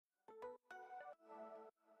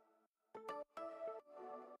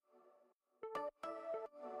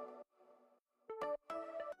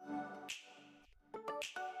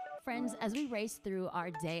Friends, as we race through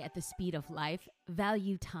our day at the speed of life,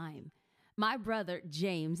 value time. My brother,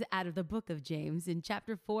 James, out of the book of James, in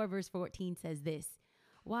chapter 4, verse 14 says this: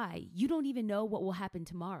 "Why? You don't even know what will happen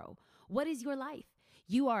tomorrow. What is your life?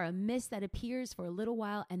 You are a mist that appears for a little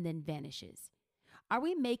while and then vanishes." Are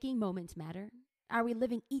we making moments matter? Are we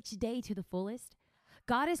living each day to the fullest?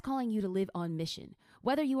 God is calling you to live on mission.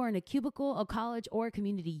 Whether you are in a cubicle, a college, or a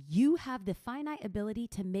community, you have the finite ability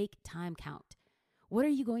to make time count. What are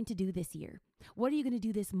you going to do this year? What are you going to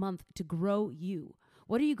do this month to grow you?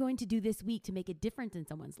 What are you going to do this week to make a difference in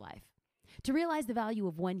someone's life? To realize the value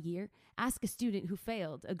of 1 year, ask a student who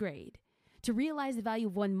failed a grade. To realize the value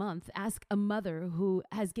of 1 month, ask a mother who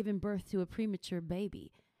has given birth to a premature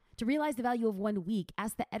baby. To realize the value of 1 week,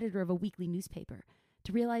 ask the editor of a weekly newspaper.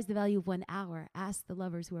 To realize the value of 1 hour, ask the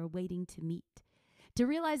lovers who are waiting to meet. To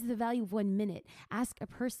realize the value of 1 minute, ask a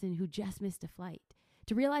person who just missed a flight.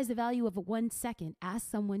 To realize the value of 1 second, ask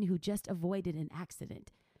someone who just avoided an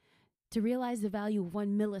accident. To realize the value of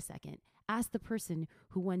 1 millisecond, ask the person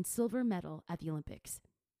who won silver medal at the Olympics.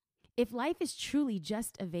 If life is truly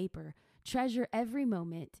just a vapor, treasure every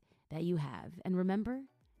moment that you have. And remember,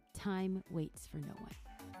 time waits for no one.